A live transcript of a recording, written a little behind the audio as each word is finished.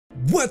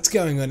What's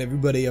going on,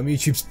 everybody? I'm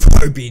YouTube's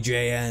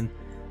popeyJN.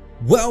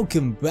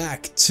 Welcome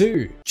back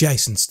to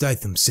Jason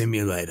Statham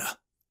Simulator.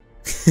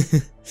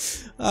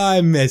 I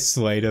miss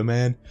Slater,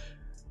 man.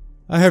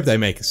 I hope they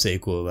make a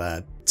sequel of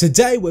that.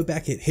 Today we're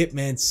back at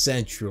Hitman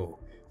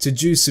Central to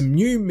do some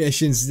new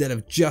missions that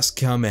have just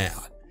come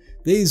out.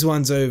 These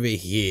ones over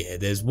here.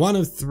 There's one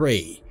of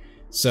 3.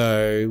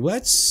 So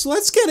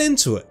let's get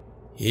into it.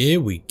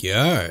 Here we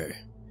go.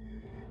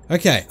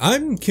 Okay,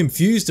 I'm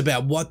confused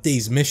about what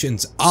these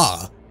missions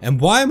are,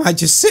 and why am I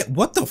just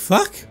what the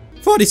fuck?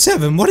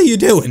 47, what are you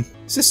doing?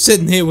 Just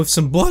sitting here with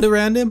some blood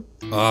around him?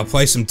 Oh,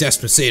 play some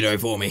Despacito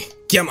for me.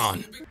 Come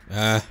on.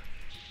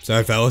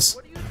 Sorry fellas.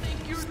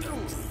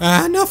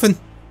 Nothing.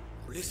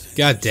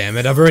 God damn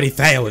it, I've already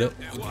failed it.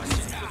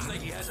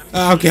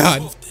 Oh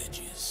god.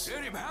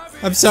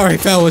 I'm sorry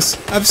fellas,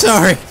 I'm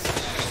sorry.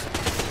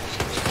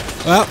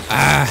 Well,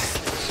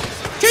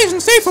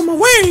 Jason Statham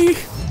away!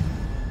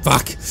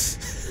 Fuck.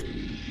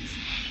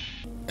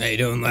 How you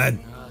doing, lad?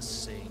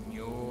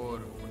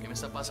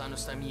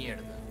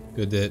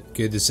 Good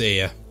to see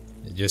ya.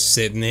 Just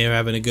sitting here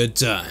having a good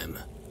time.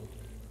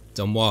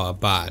 Don't worry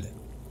about it.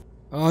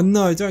 Oh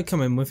no, don't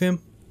come in with him.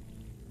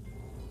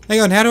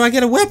 Hang on, how do I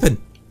get a weapon?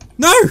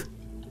 No!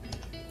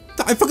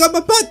 I forgot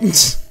my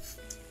buttons!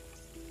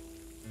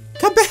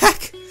 Come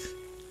back!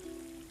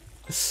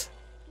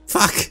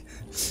 Fuck!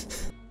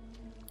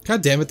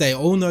 God damn it, they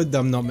all know that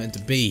I'm not meant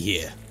to be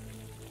here.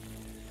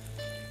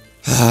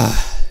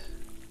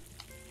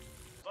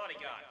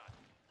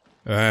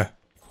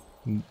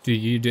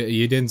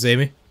 You didn't see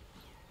me?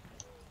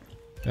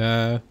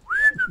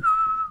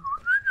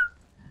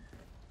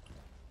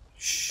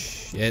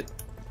 Shit.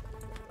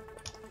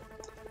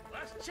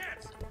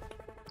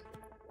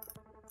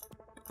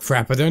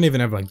 Crap, I don't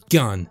even have a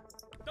gun.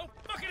 Don't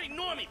fucking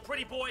ignore me,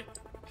 pretty boy.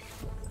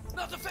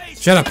 Not the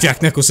face. Shut up,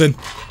 Jack Nicholson.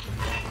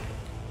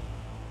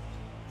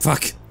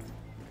 Fuck.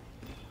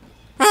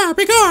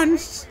 Be gone.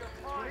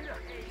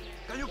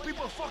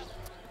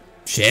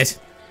 Shit.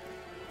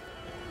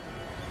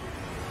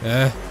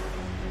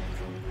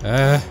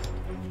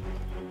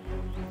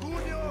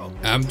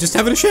 I'm just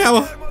having a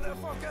shower.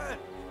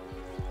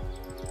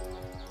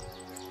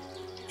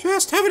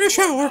 Just having a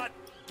shower.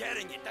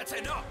 Getting it, that's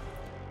enough.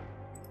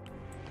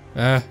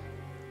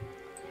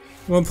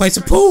 Wanna play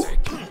some pool? Help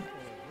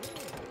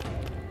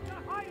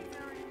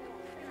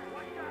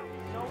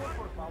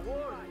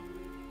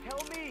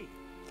me.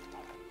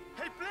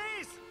 Hey,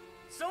 please.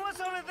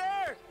 Someone's over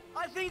there.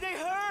 I think they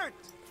hurt.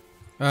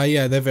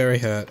 Yeah, they're very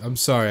hurt. I'm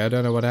sorry, I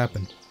don't know what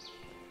happened.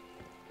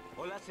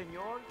 Hola,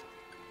 señor.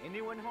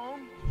 Anyone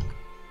home?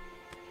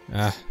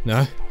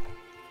 No.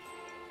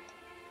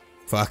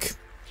 Fuck.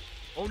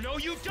 Oh, no,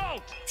 you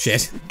don't.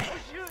 Shit.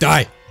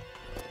 Die.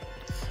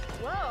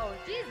 Whoa,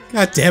 Jesus.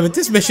 God damn it,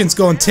 this mission's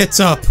going tits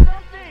up. What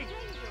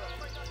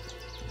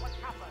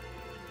happened?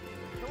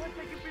 Someone's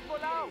taking people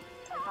out.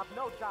 I have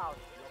no doubt.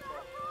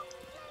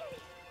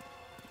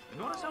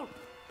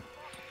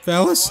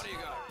 Fellas?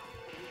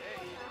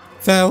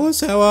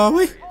 Fellas, how are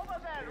we?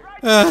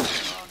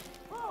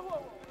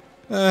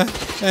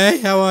 Hey,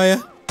 how are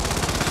ya?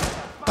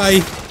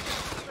 Hi.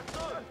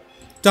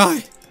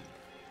 Die.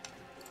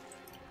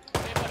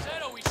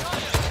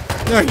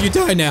 No, you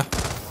die now.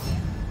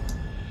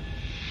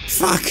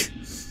 Fuck.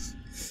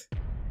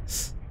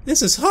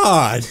 This is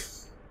hard.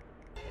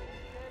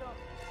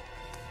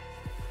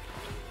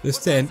 This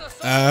tent.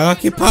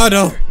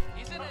 Occupado.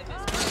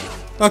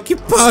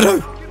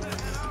 Occupado.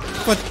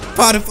 What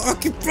part of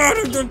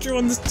Occupado don't you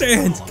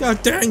understand?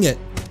 God dang it.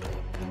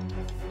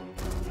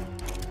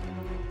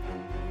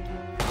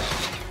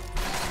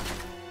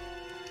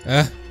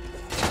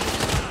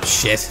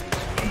 Shit.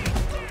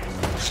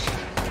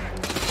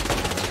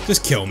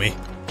 Just kill me.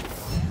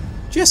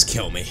 Just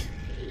kill me.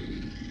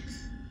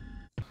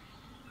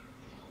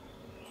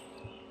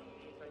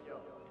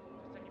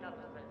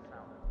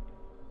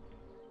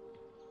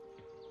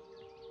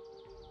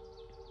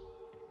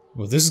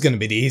 Well, this is gonna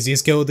be the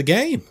easiest kill of the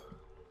game.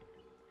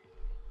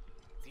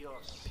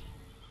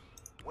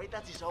 Wait,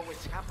 that is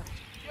always happening.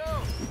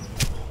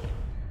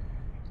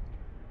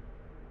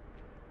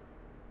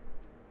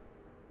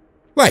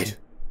 Wait.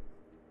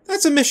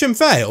 That's a mission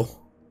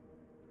fail.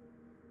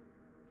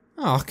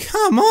 Oh,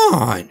 come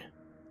on!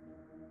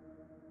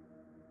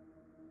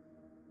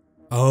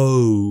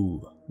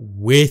 Oh,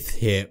 with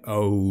him.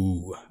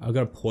 Oh, I've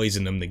got to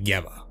poison them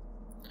together.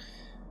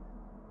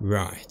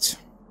 Right.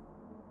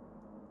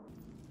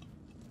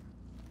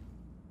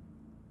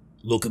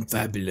 Looking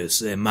fabulous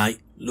there, mate.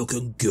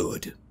 Looking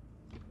good.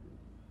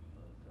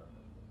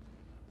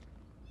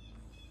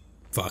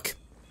 Fuck.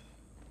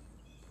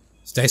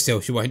 Stay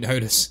still, she won't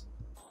notice.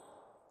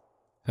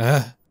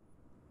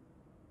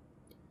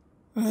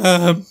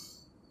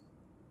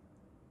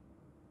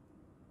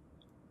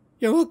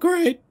 You look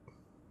great.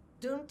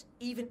 Don't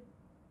even.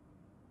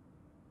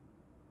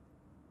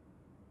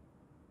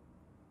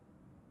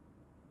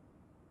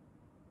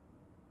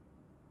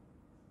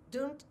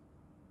 Don't.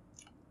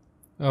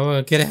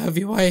 Oh, get out of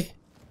your way.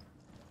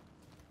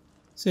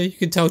 So you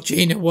can tell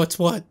Gina what's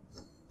what.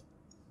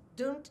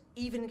 Don't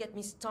even get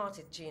me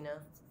started,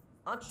 Gina.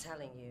 I'm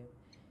telling you,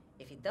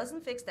 if he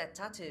doesn't fix that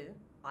tattoo,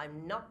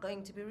 I'm not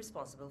going to be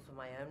responsible for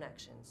my own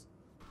actions.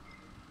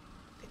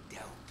 The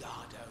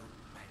Delgado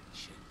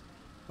Mansion.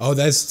 Oh,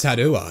 there's the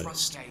tattoo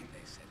artist. Front gate, they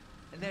said.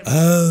 And then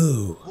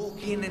Oh.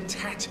 walk in and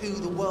tattoo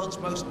the world's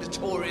most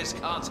notorious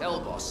cartel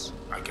boss.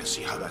 I can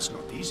see how that's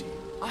not easy.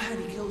 I heard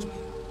he kills me.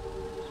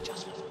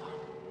 Just for fun.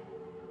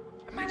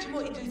 Imagine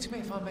what he'd do to me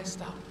if I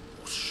messed up.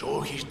 Oh,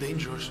 sure, he's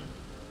dangerous.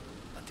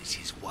 But this is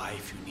his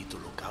wife you need to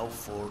look out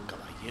for,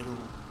 caballero.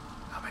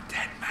 I'm a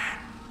dead man.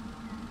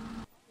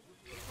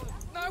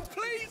 No,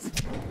 please!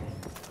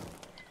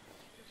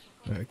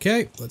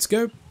 Okay, let's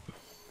go.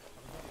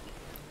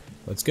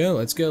 Let's go,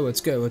 let's go,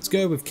 let's go, let's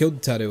go. We've killed the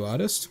tattoo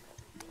artist.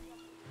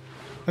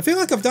 I feel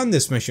like I've done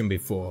this mission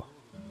before.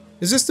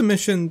 Is this the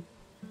mission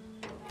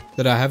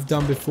that I have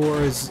done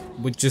before, is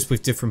with just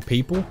with different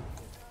people?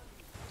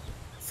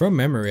 From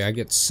memory, I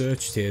get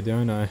searched here,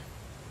 don't I?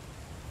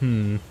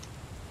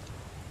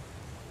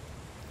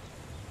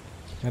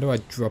 How do I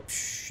drop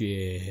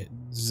shit?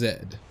 Z.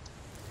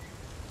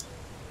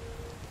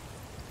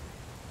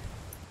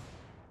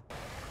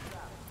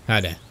 Hi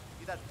there.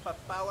 You that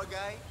power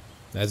guy?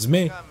 That's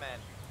me. Come, man.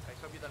 I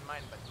hope you don't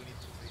mind, but we need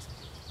to visit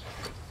you.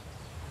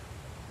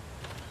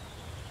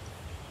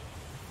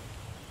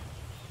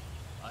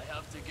 I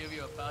have to give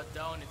you a pat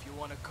down if you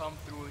want to come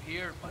through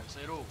here,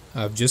 parcero.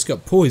 I've just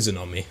got poison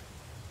on me.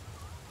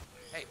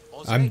 Hey,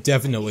 I'm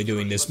definitely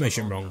doing this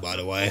mission wrong, by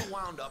the way.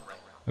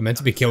 I'm meant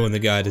to be killing the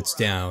guy that's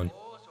down.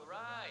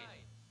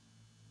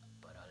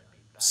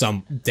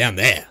 Down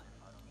there.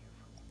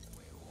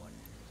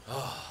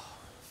 Oh,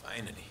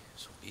 finally.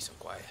 Some peace and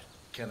quiet.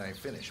 Can I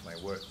finish my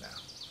work now?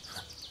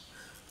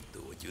 Do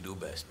what you do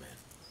best, man.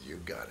 You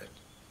got it.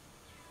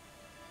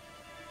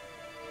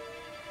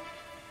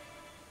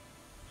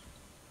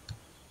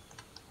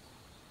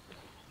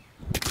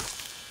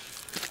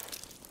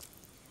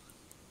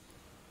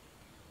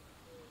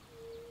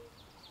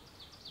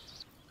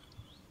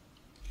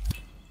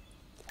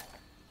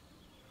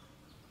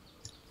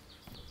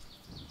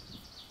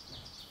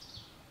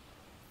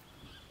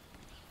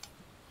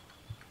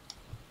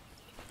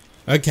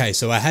 Okay,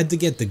 so I had to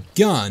get the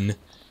gun,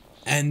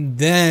 and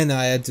then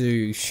I had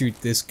to shoot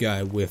this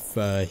guy with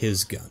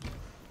his gun.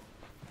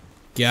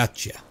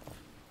 Gotcha.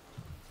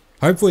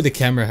 Hopefully the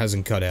camera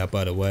hasn't cut out,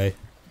 by the way.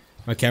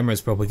 My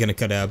camera's probably gonna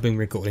cut out. I've been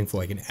recording for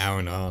like an hour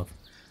and a half.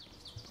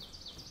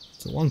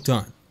 It's a long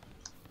time.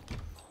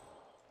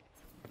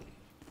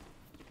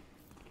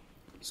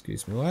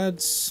 Excuse me,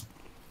 lads.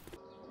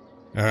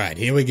 Alright,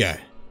 here we go.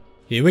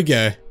 Here we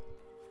go.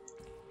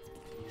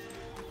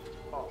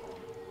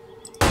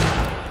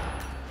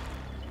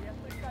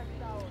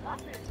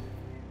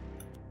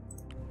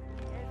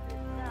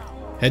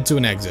 Head to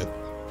an exit.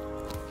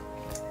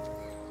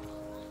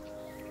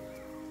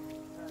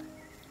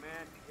 Man,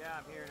 yeah,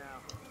 I'm here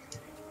now. It's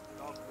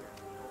all clear.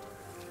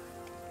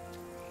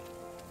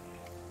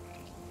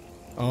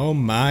 Oh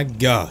my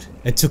god.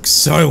 It took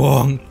so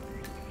long.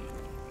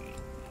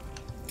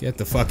 Get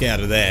the fuck out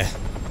of there.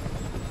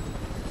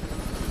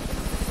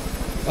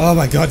 Oh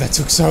my god, that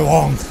took so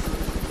long.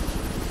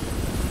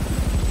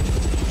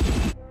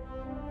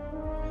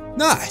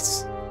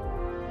 Nice.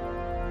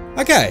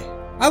 Okay,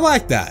 I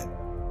like that.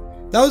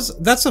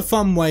 That's a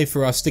fun way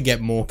for us to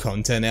get more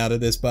content out of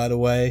this, by the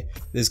way.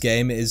 This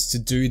game is to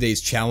do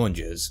these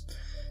challenges.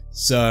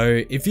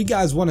 So if you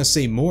guys want to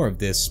see more of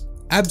this,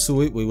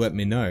 absolutely let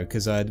me know,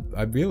 because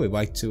I'd really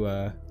like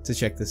to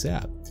check this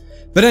out.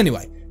 But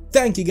anyway,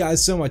 thank you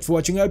guys so much for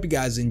watching. I hope you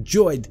guys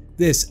enjoyed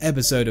this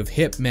episode of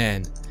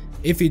Hitman.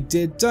 If you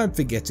did, don't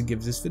forget to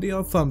give this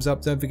video a thumbs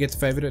up, don't forget to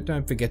favorite it,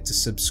 don't forget to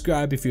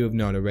subscribe if you have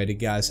not already,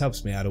 guys.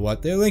 Helps me out a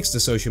lot. There are links to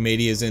social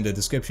medias in the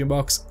description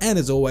box, and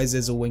as always,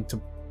 there's a link to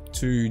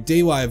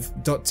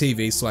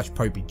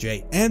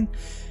DLive.tv/popeyJN.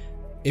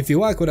 If you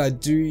like what I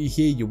do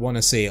here, you want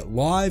to see it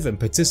live and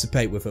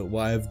participate with it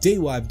live,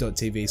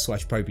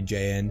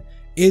 DLive.tv/popeyJN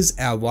is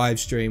our live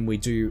stream. We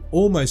do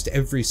almost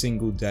every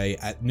single day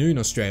at noon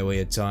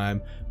Australia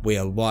time. We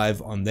are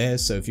live on there,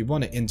 so if you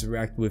want to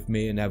interact with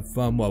me and have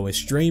fun while we're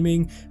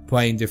streaming,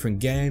 playing different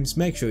games,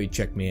 make sure you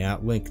check me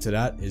out. Link to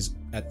that is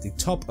at the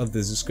top of the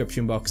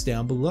description box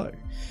down below.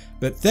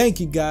 But thank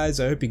you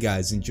guys, I hope you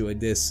guys enjoyed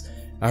this.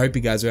 I hope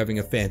you guys are having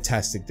a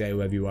fantastic day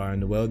wherever you are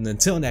in the world, and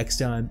until next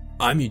time,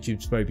 I'm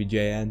YouTube's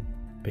popeyJN.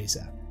 Peace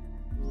out.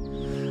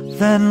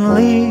 Then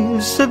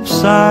leave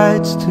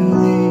subsides to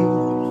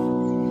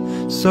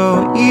leave.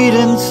 So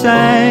Eden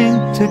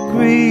sang to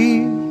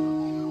grieve.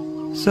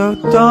 So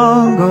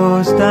dawn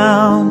goes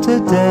down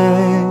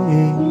today.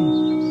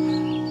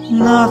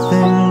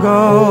 Nothing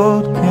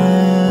gold can